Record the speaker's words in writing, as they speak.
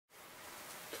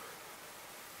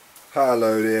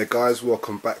Hello there guys,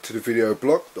 welcome back to the video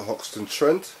blog, the Hoxton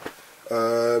Trend.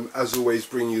 As always,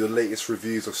 bring you the latest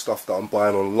reviews of stuff that I'm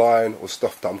buying online or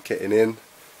stuff that I'm getting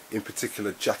in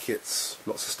particular jackets,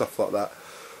 lots of stuff like that.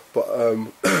 But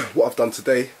what I've done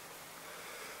today,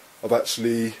 I've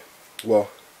actually, well,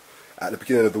 at the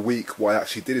beginning of the week, what I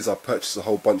actually did is I purchased a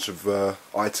whole bunch of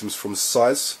items from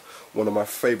Size, one of my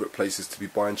favourite places to be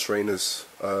buying trainers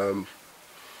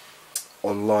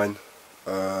online.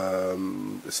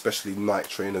 Especially Nike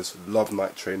trainers, love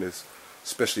Nike trainers,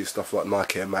 especially stuff like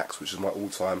Nike Air Max, which is my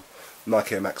all-time,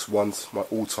 Nike Air Max 1's my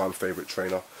all-time favourite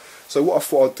trainer. So what I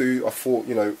thought I'd do, I thought,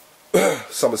 you know,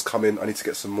 summer's coming, I need to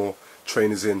get some more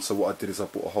trainers in, so what I did is I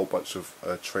bought a whole bunch of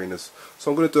trainers. So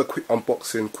I'm going to do a quick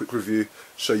unboxing, quick review,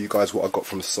 show you guys what I got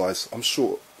from Size. I'm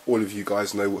sure all of you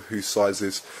guys know who Size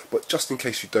is, but just in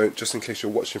case you don't, just in case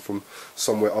you're watching from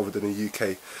somewhere other than the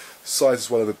UK, Size is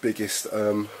one of the biggest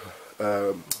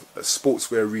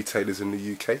sportswear retailers in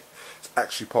the UK. It's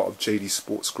actually part of JD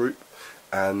Sports Group,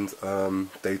 and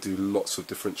they do lots of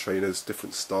different trainers,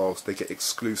 different styles. They get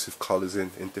exclusive colours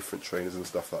in different trainers and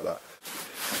stuff like that.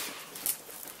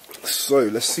 So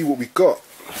let's see what we got.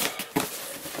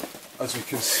 As we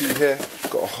can see here,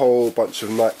 got a whole bunch of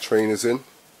Nike trainers in.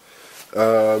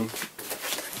 So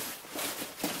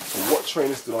what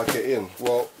trainers did I get in?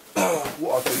 Well,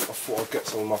 what I did, I thought I'd get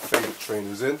some of my favourite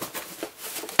trainers in.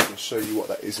 I'll show you what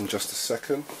that is in just a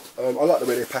second. I like the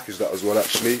way they packaged that as well.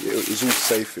 Actually, it was all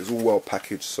safe, it was all well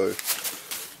packaged, so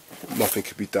nothing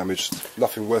could be damaged.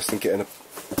 Nothing worse than getting a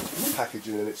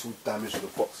packaging and it's all damaged and the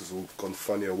box has all gone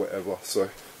funny or whatever. So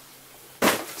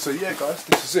yeah guys,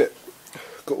 this is it.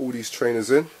 Got all these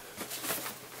trainers in.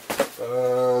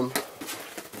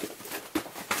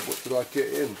 What did I get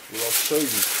in? Well, I'll show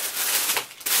you.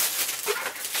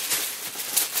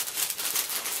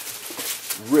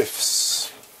 Riffs.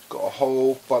 Got a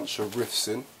whole bunch of riffs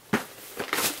in.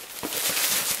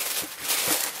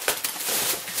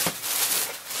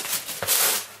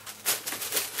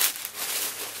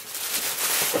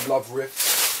 I love riffs.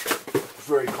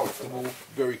 Very comfortable,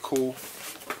 very cool.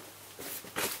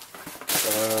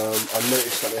 I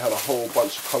noticed that they had a whole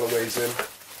bunch of colourways in,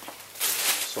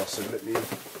 so I said let me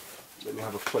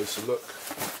have a closer look.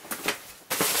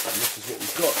 And this is what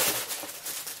we've got.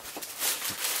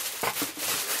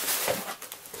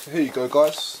 So here you go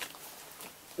guys,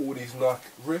 all these Nike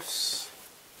riffs.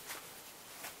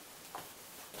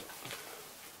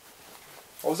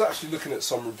 I was actually looking at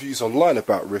some reviews online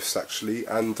about riffs actually,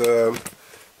 and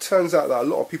turns out that a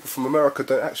lot of people from America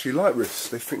don't actually like riffs.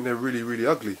 They think they're really, really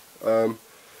ugly.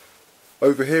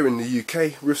 Over here in the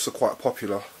UK, riffs are quite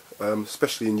popular,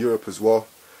 especially in Europe as well.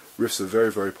 Riffs are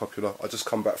very, very popular. I just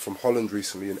come back from Holland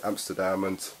recently in Amsterdam,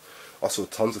 and I saw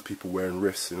tons of people wearing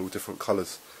riffs in all different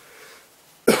colours.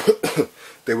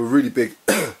 They were really big,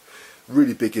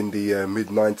 really big in the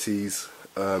mid-90s,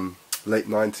 late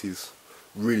 90s,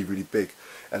 really, really big.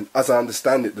 And as I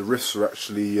understand it, the riffs were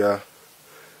actually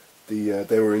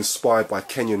they were inspired by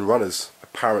Kenyan runners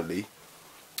apparently,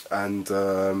 and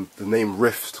the name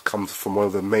Rift comes from one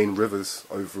of the main rivers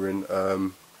over in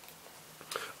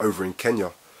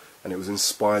Kenya, and it was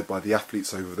inspired by the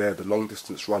athletes over there, the long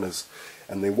distance runners,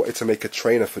 and they wanted to make a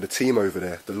trainer for the team over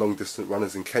there, the long distance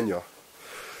runners in Kenya.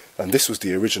 And this was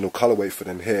the original colourway for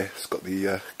them here. It's got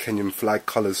the Kenyan flag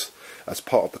colours as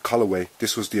part of the colourway.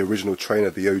 This was the original trainer,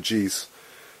 the OGs,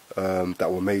 that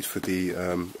were made for the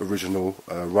original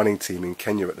running team in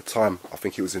Kenya at the time. I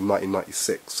think it was in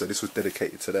 1996, so this was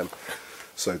dedicated to them.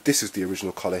 So this is the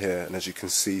original colour here, and as you can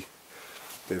see,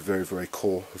 they're very, very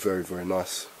cool, very, very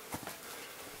nice.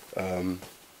 And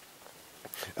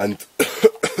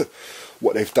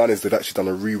what they've done is they've actually done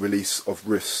a re-release of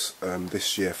riffs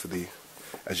this year for the,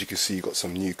 as you can see, you've got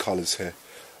some new colours here.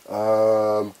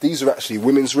 These are actually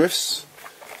women's riffs,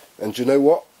 and do you know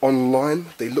what? Online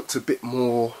they looked a bit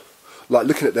more, like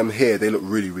looking at them here, they look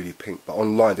really, really pink, but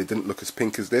online they didn't look as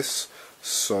pink as this,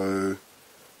 so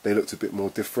they looked a bit more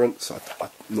different. So I'm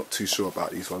not too sure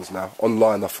about these ones now.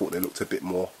 Online I thought they looked a bit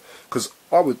more, because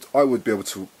I would be able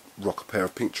to rock a pair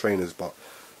of pink trainers, but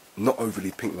not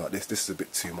overly pink like this. This is a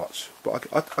bit too much, but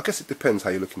I guess it depends how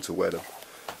you're looking to wear them.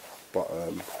 But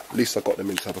at least I got them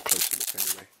in to have a closer look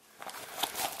anyway.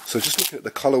 So just looking at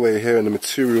the colourway here and the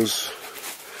materials,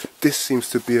 this seems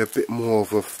to be a bit more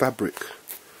of a fabric,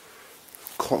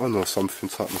 cotton or something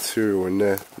type material in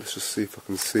there. Let's just see if I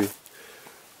can see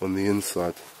on the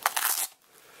inside.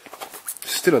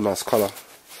 Still a nice colour.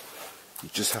 You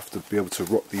just have to be able to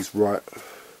rock these right.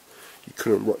 You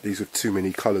couldn't rock these with too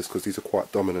many colours because these are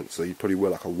quite dominant, so you'd probably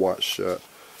wear like a white shirt,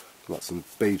 like some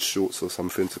beige shorts or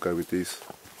something to go with these.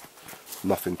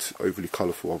 Nothing too overly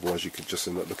colourful, otherwise you could just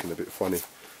end up looking a bit funny.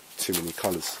 too many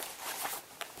colours.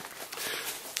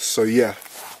 So yeah,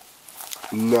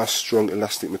 nice strong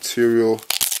elastic material,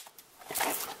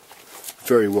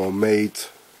 very well made.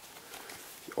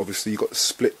 Obviously you got the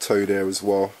split toe there as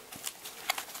well,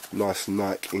 nice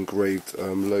Nike engraved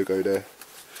logo there.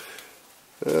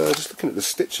 Just looking at the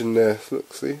stitching there,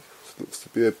 look, see, looks to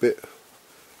be a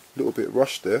little bit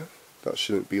rushed there. That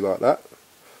shouldn't be like that.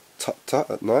 Tut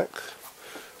tut at Nike,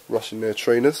 rushing their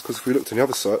trainers, because if we looked on the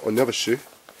other side, on the other shoe,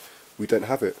 we don't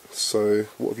have it. So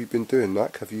what have you been doing,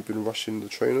 Nike? Have you been rushing the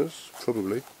trainers?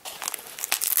 Probably.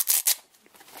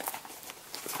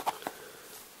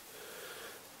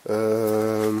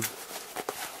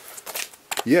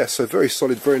 Yeah, so very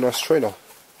solid, very nice trainer.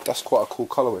 That's quite a cool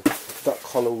colourway. That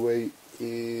colourway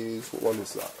is, what one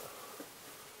is that?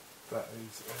 That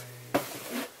is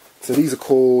a... So these are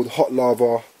called Hot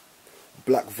Lava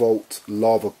Black Volt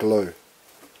Lava Glow.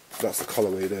 That's the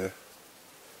colourway there.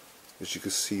 As you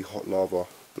can see, Hot Lava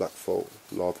Black Volt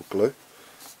Lava Glow.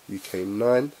 UK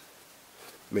 9,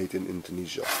 made in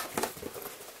Indonesia.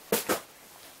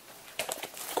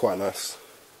 Quite nice.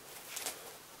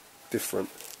 Different,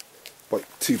 but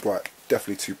too bright,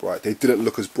 definitely too bright. They didn't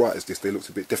look as bright as this, they looked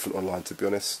a bit different online, to be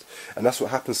honest. And that's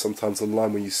what happens sometimes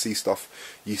online, when you see stuff,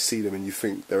 you see them and you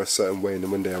think they're a certain way, and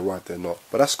then when they arrive they're not.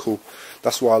 But that's cool.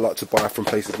 That's why I like to buy from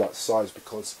places like Size,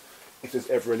 because if there's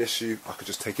ever an issue, I could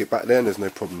just take it back there and there's no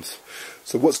problems.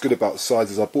 So what's good about Size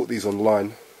is I bought these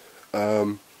online,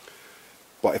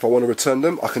 but if I want to return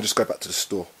them, I can just go back to the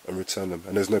store and return them,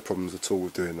 and there's no problems at all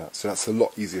with doing that. So that's a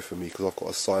lot easier for me, because I've got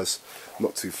a Size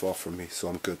not too far from me, so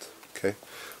I'm good. Okay.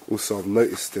 Also, I've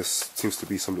noticed there seems to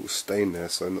be some little stain there,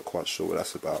 so I'm not quite sure what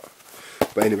that's about.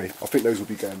 But anyway, I think those will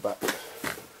be going back.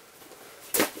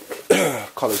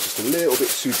 Colour's just a little bit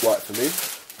too bright for me.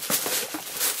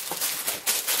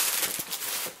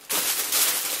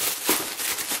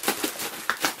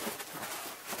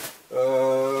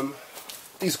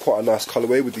 These are quite a nice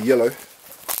colourway with the yellow.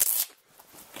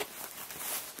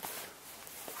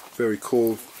 Very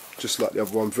cool, just like the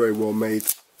other one, very well made.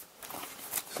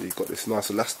 So you've got this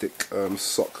nice elastic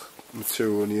sock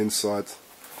material on the inside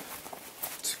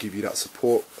to give you that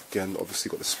support. Again, obviously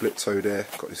got the split toe there,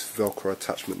 got this Velcro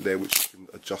attachment there which you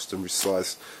can adjust and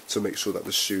resize to make sure that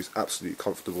the shoe is absolutely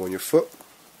comfortable on your foot.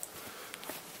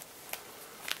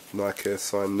 Nike Air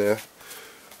sign there.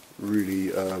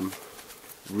 Really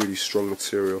really strong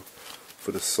material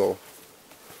for the sole.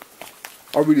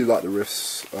 I really like the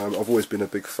Riffs. I've always been a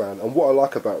big fan, and what I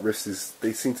like about Riffs is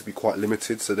they seem to be quite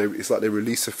limited. So it's like they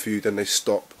release a few, then they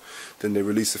stop, then they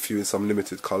release a few in some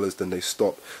limited colours, then they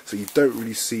stop. So you don't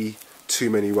really see too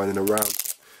many running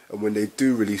around, and when they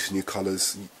do release new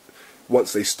colours,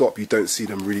 once they stop, you don't see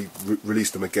them really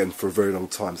release them again for a very long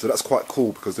time. So that's quite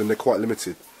cool, because then they're quite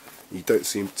limited. You don't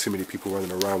see too many people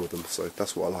running around with them, so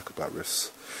that's what I like about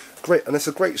Riffs. Great, and it's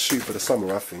a great shoe for the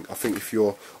summer, I think. I think if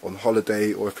you're on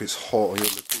holiday or if it's hot or you're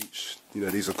on the beach, you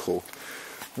know, these are cool.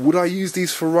 Would I use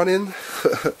these for running?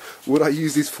 Would I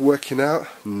use these for working out?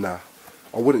 Nah,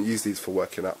 I wouldn't use these for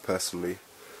working out personally.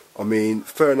 I mean,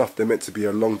 fair enough, they're meant to be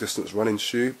a long distance running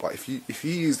shoe, but if you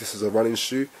use this as a running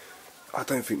shoe, I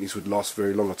don't think these would last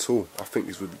very long at all. I think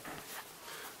these would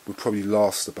probably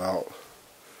last about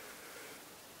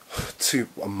 2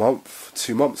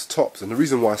 months tops. And the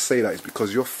reason why I say that is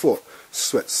because your foot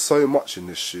sweats so much in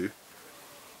this shoe.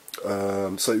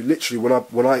 So literally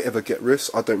when I ever get Riffs,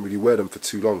 I don't really wear them for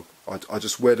too long. I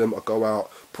just wear them, I go out,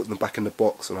 put them back in the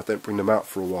box, and I don't bring them out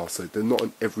for a while. So they're not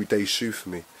an everyday shoe for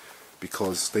me,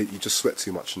 because you just sweat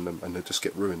too much in them and they just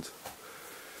get ruined.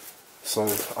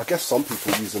 So I guess some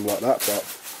people use them like that,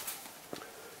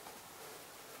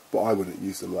 but I wouldn't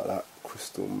use them like that.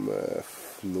 Crystal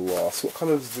Noir. So what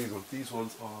colours are these ones? These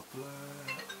ones are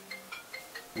black.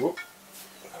 Whoop.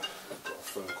 Got a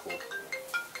phone call.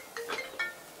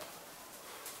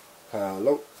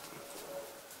 Hello.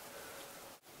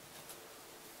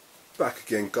 Back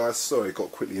again, guys. Sorry,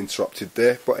 got quickly interrupted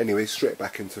there. But anyway, straight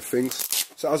back into things.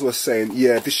 So as I was saying,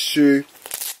 yeah, this shoe,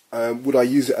 would I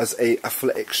use it as a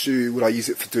athletic shoe? Would I use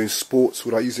it for doing sports?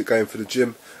 Would I use it going for the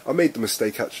gym? I made the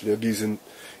mistake actually of using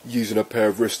a pair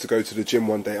of Riffs to go to the gym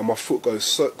one day, and my foot got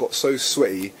so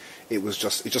sweaty, it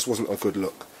just wasn't a good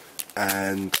look.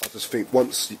 And I just think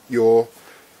once your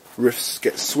Riffs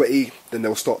get sweaty, then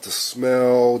they'll start to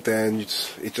smell, then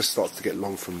it just starts to get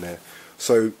long from there.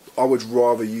 So I would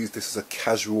rather use this as a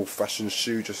casual fashion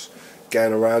shoe, just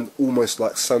going around, almost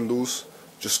like sandals,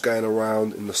 just going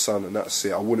around in the sun, and that's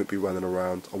it. I wouldn't be running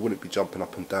around, I wouldn't be jumping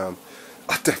up and down.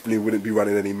 I definitely wouldn't be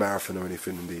running any marathon or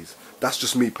anything in these. That's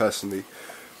just me personally.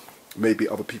 Maybe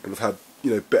other people have had,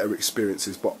 you know, better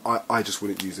experiences, but I just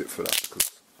wouldn't use it for that,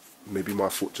 because maybe my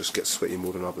foot just gets sweaty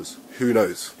more than others. Who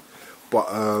knows? But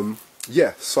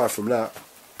yeah, aside from that,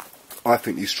 I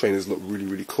think these trainers look really,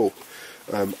 really cool.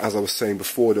 As I was saying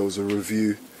before, there was a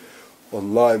review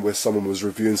online where someone was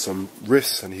reviewing some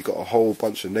wrists and he got a whole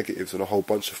bunch of negatives and a whole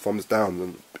bunch of thumbs down,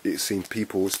 and it seemed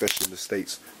people, especially in the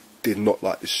States, did not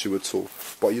like this shoe at all.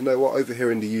 But you know what, over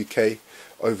here in the UK,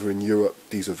 over in Europe,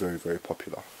 these are very, very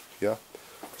popular. Yeah,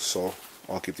 so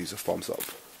I'll give these a thumbs up.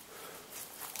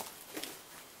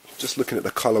 Just looking at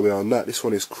the colourway on that, this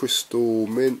one is Crystal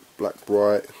Mint, Black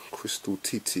Bright, Crystal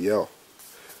TTL.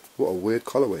 What a weird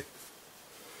colourway.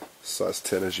 Size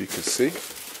 10, as you can see.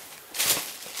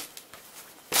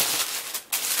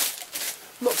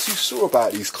 Not too sure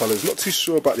about these colours, not too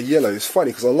sure about the yellow. It's funny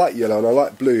because I like yellow and I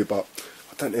like blue, but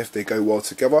I don't know if they go well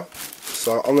together.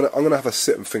 So I'm gonna have a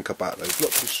sit and think about those. Not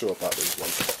too sure about those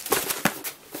ones.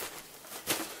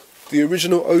 The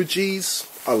original OGs,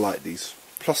 I like these.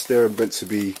 Plus they're meant to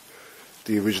be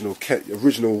the original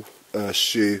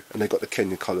shoe, and they got the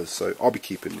Kenya colours, so I'll be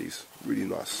keeping these. Really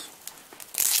nice.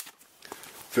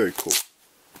 Very cool.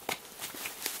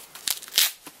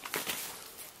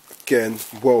 Again,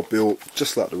 well built,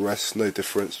 just like the rest, no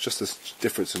difference, just a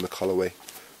difference in the colourway.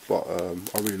 But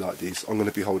I really like these. I'm going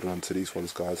to be holding on to these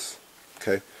ones, guys.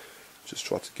 Okay, just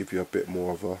try to give you a bit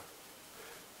more of a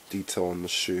detail on the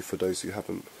shoe for those who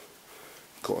haven't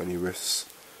got any wrists.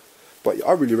 But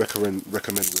I really recommend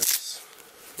wrists.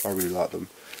 I really like them.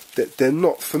 They're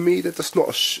not, for me, they're just not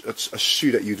a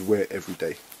shoe that you'd wear every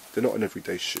day. They're not an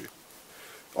everyday shoe.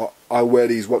 I wear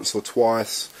these once or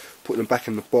twice, put them back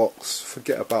in the box,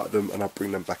 forget about them, and I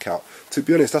bring them back out. To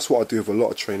be honest, that's what I do with a lot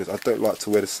of trainers. I don't like to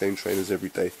wear the same trainers every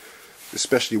day,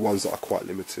 especially ones that are quite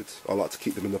limited. I like to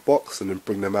keep them in the box and then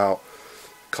bring them out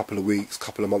a couple of weeks,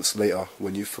 couple of months later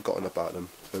when you've forgotten about them,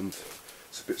 and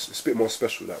it's a bit more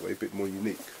special that way, a bit more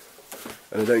unique,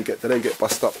 and they don't get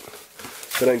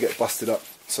busted up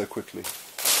so quickly.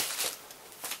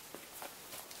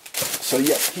 So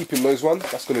yeah, keeping those ones.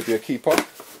 That's going to be a keeper.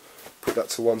 Put that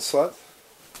to one side.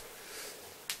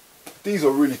 These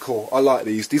are really cool. I like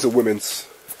these. These are women's.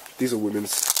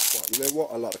 But you know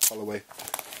what? I like the colourway.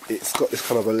 It's got this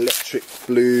kind of electric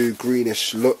blue,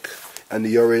 greenish look, and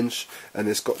the orange, and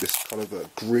it's got this kind of a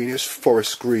greenish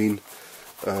forest green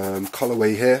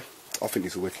colourway here. I think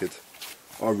these are wicked.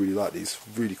 I really like these.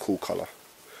 Really cool colour.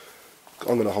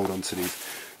 I'm going to hold on to these.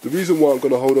 The reason why I'm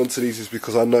going to hold on to these is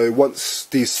because I know once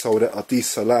these sell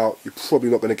out, you're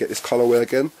probably not going to get this colourway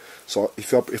again. So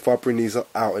if I bring these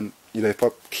out, and you know, if I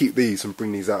keep these and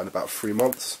bring these out in about 3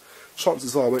 months,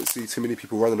 chances are I won't see too many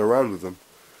people running around with them.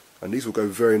 And these will go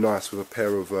very nice with a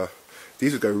pair of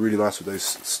these will go really nice with those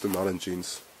Stone Island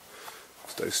jeans.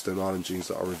 Those Stone Island jeans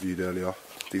that I reviewed earlier.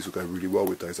 These will go really well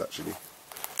with those actually.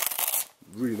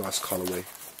 Really nice colourway.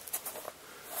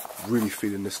 Really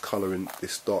feeling this colour, in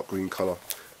this dark green colour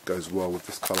goes well with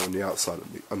this colour on the outside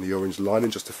and the orange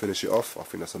lining just to finish it off. I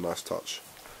think that's a nice touch.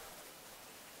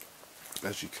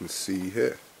 As you can see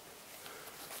here,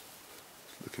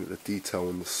 looking at the detail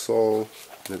on the sole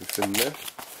and everything there.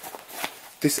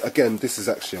 This is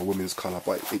actually a women's colour,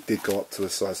 but it did go up to a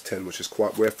size 10, which is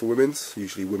quite rare for women's.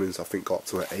 Usually women's I think go up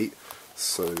to an 8,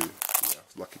 so yeah, I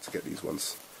was lucky to get these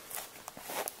ones.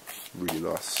 Really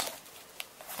nice.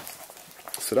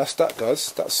 So that's that,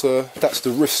 guys. That's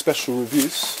the wrist special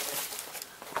reviews.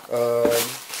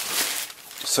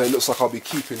 So it looks like I'll be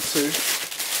keeping 2,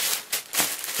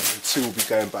 and 2 will be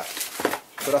going back.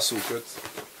 But that's all good.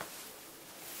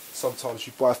 Sometimes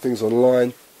you buy things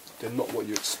online, they're not what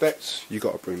you expect. You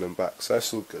got to bring them back. So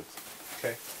that's all good.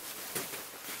 Okay.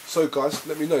 So guys,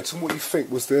 let me know. Tell me what you think.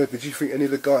 Did you think any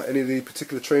of the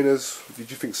particular trainers?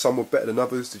 Did you think some were better than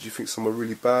others? Did you think some were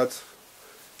really bad?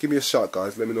 Give me a shout,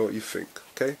 guys. Let me know what you think.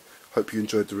 Okay. Hope you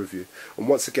enjoyed the review. And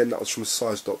once again, that was from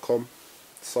size.com.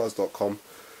 Size.com,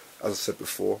 as I said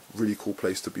before, really cool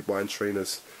place to be buying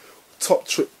trainers. Top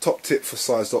tip for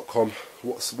size.com.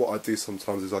 What I do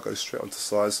sometimes is I go straight onto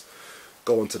Size,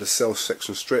 go onto the sales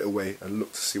section straight away and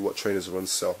look to see what trainers are on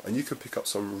sale. And you can pick up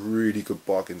some really good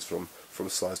bargains from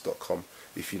size.com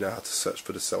if you know how to search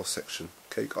for the sales section.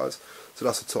 Okay, guys. So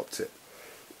that's a top tip.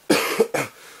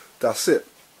 That's it.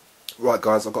 Right,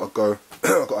 guys, I've got to go.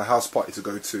 I've got a house party to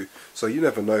go to, so you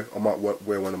never know, I might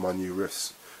wear one of my new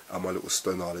riffs and my little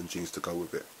Stone Island jeans to go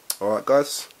with it. Alright,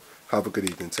 guys, have a good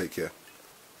evening, take care.